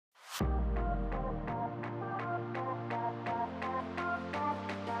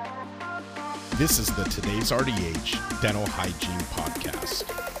This is the Today's RDH Dental Hygiene Podcast,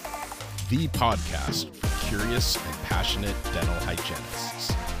 the podcast for curious and passionate dental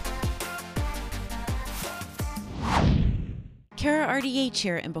hygienists. Kara RDH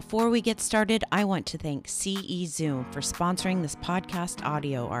here, and before we get started, I want to thank CE Zoom for sponsoring this podcast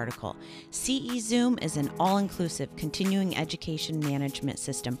audio article. CE Zoom is an all-inclusive continuing education management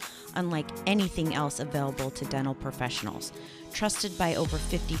system unlike anything else available to dental professionals. Trusted by over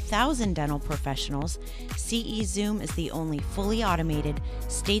 50,000 dental professionals, CE Zoom is the only fully automated,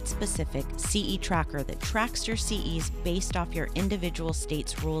 state-specific CE tracker that tracks your CEs based off your individual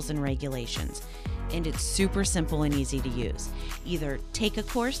state's rules and regulations. And it's super simple and easy to use. Either take a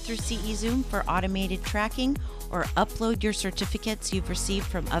course through CE Zoom for automated tracking or upload your certificates you've received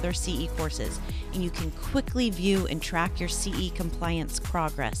from other CE courses, and you can quickly view and track your CE compliance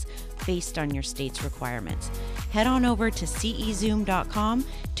progress based on your state's requirements. Head on over to cezoom.com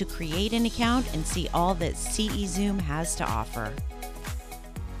to create an account and see all that CE Zoom has to offer.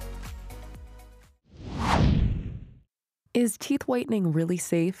 Is teeth whitening really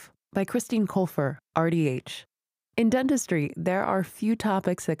safe? By Christine Colfer, RDH. In dentistry, there are few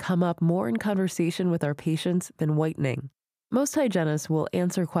topics that come up more in conversation with our patients than whitening. Most hygienists will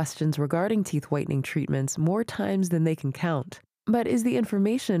answer questions regarding teeth whitening treatments more times than they can count. But is the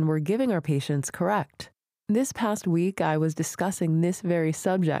information we're giving our patients correct? This past week, I was discussing this very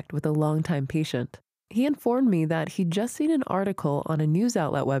subject with a longtime patient. He informed me that he'd just seen an article on a news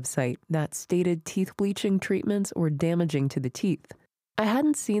outlet website that stated teeth bleaching treatments were damaging to the teeth. I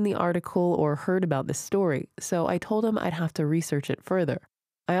hadn't seen the article or heard about this story, so I told him I'd have to research it further.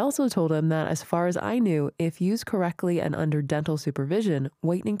 I also told him that as far as I knew, if used correctly and under dental supervision,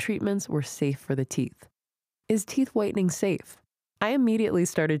 whitening treatments were safe for the teeth. Is teeth whitening safe? I immediately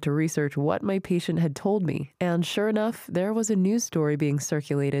started to research what my patient had told me, and sure enough, there was a news story being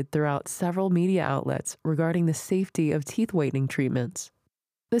circulated throughout several media outlets regarding the safety of teeth whitening treatments.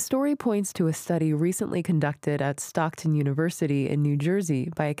 The story points to a study recently conducted at Stockton University in New Jersey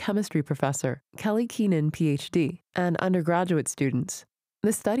by a chemistry professor, Kelly Keenan, PhD, and undergraduate students.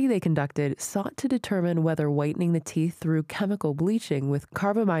 The study they conducted sought to determine whether whitening the teeth through chemical bleaching with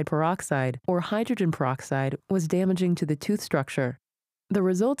carbamide peroxide or hydrogen peroxide was damaging to the tooth structure. The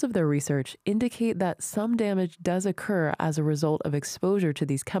results of their research indicate that some damage does occur as a result of exposure to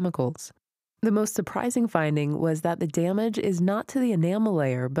these chemicals. The most surprising finding was that the damage is not to the enamel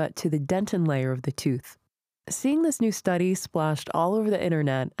layer, but to the dentin layer of the tooth. Seeing this new study splashed all over the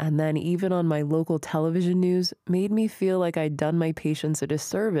internet and then even on my local television news made me feel like I'd done my patients a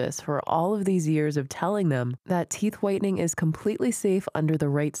disservice for all of these years of telling them that teeth whitening is completely safe under the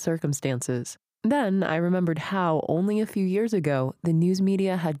right circumstances. Then I remembered how, only a few years ago, the news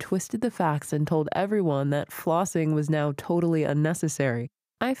media had twisted the facts and told everyone that flossing was now totally unnecessary.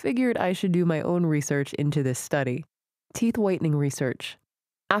 I figured I should do my own research into this study. Teeth whitening research.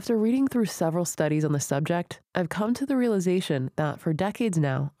 After reading through several studies on the subject, I've come to the realization that for decades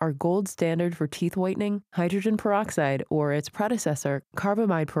now, our gold standard for teeth whitening, hydrogen peroxide, or its predecessor,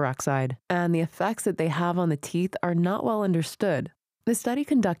 carbamide peroxide, and the effects that they have on the teeth are not well understood. The study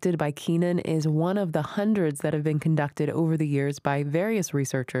conducted by Keenan is one of the hundreds that have been conducted over the years by various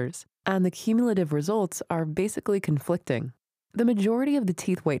researchers, and the cumulative results are basically conflicting. The majority of the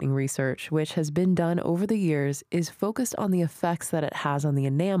teeth whitening research, which has been done over the years, is focused on the effects that it has on the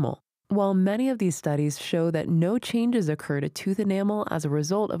enamel. While many of these studies show that no changes occur to tooth enamel as a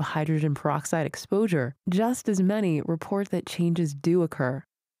result of hydrogen peroxide exposure, just as many report that changes do occur.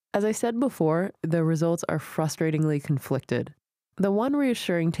 As I said before, the results are frustratingly conflicted. The one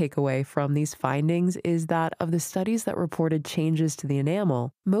reassuring takeaway from these findings is that of the studies that reported changes to the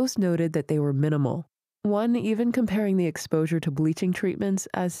enamel, most noted that they were minimal. One even comparing the exposure to bleaching treatments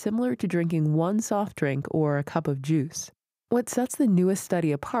as similar to drinking one soft drink or a cup of juice. What sets the newest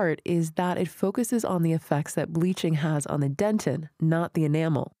study apart is that it focuses on the effects that bleaching has on the dentin, not the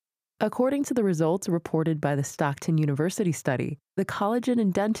enamel. According to the results reported by the Stockton University study, the collagen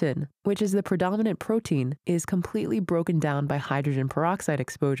in dentin, which is the predominant protein, is completely broken down by hydrogen peroxide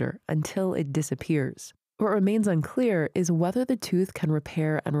exposure until it disappears. What remains unclear is whether the tooth can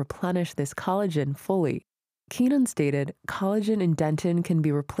repair and replenish this collagen fully. Keenan stated, collagen in dentin can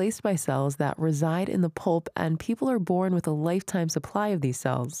be replaced by cells that reside in the pulp, and people are born with a lifetime supply of these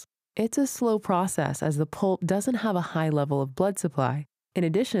cells. It's a slow process as the pulp doesn't have a high level of blood supply. In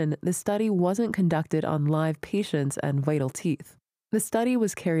addition, the study wasn't conducted on live patients and vital teeth. The study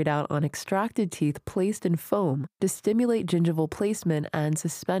was carried out on extracted teeth placed in foam to stimulate gingival placement and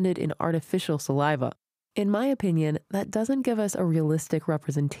suspended in artificial saliva. In my opinion, that doesn't give us a realistic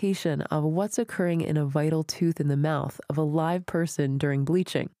representation of what's occurring in a vital tooth in the mouth of a live person during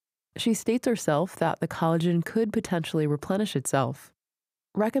bleaching. She states herself that the collagen could potentially replenish itself.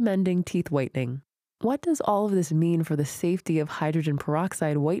 Recommending teeth whitening. What does all of this mean for the safety of hydrogen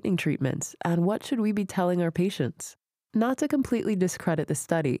peroxide whitening treatments, and what should we be telling our patients? Not to completely discredit the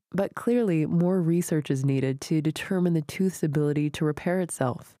study, but clearly more research is needed to determine the tooth's ability to repair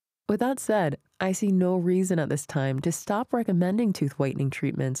itself. With that said, I see no reason at this time to stop recommending tooth whitening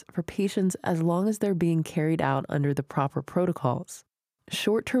treatments for patients as long as they're being carried out under the proper protocols.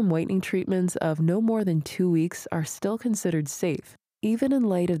 Short-term whitening treatments of no more than 2 weeks are still considered safe, even in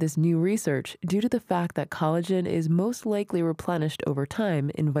light of this new research due to the fact that collagen is most likely replenished over time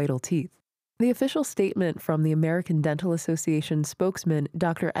in vital teeth. The official statement from the American Dental Association spokesman,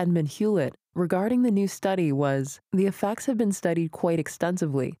 Dr. Edmund Hewlett, regarding the new study was, "The effects have been studied quite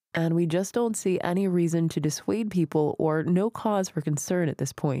extensively, and we just don't see any reason to dissuade people or no cause for concern at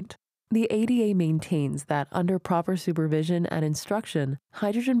this point." The ADA maintains that under proper supervision and instruction,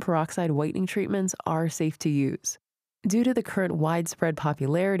 hydrogen peroxide whitening treatments are safe to use. Due to the current widespread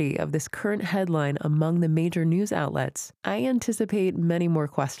popularity of this current headline among the major news outlets, I anticipate many more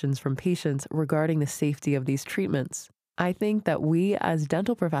questions from patients regarding the safety of these treatments. I think that we as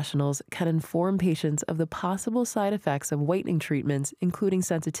dental professionals can inform patients of the possible side effects of whitening treatments, including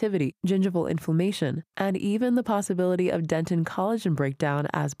sensitivity, gingival inflammation, and even the possibility of dentin collagen breakdown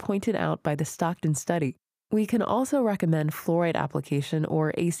as pointed out by the Stockton study. We can also recommend fluoride application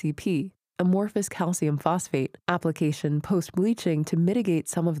or ACP, amorphous calcium phosphate, application post-bleaching to mitigate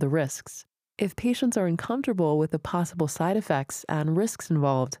some of the risks. If patients are uncomfortable with the possible side effects and risks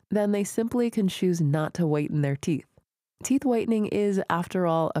involved, then they simply can choose not to whiten their teeth. Teeth whitening is, after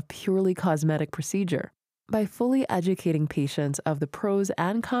all, a purely cosmetic procedure. By fully educating patients of the pros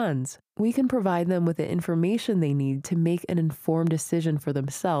and cons, we can provide them with the information they need to make an informed decision for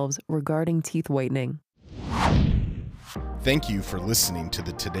themselves regarding teeth whitening. Thank you for listening to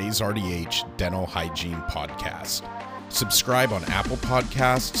the Today's RDH Dental Hygiene Podcast. Subscribe on Apple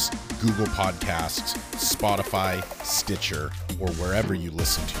Podcasts, Google Podcasts, Spotify, Stitcher, or wherever you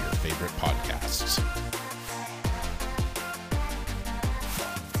listen to your favorite podcasts.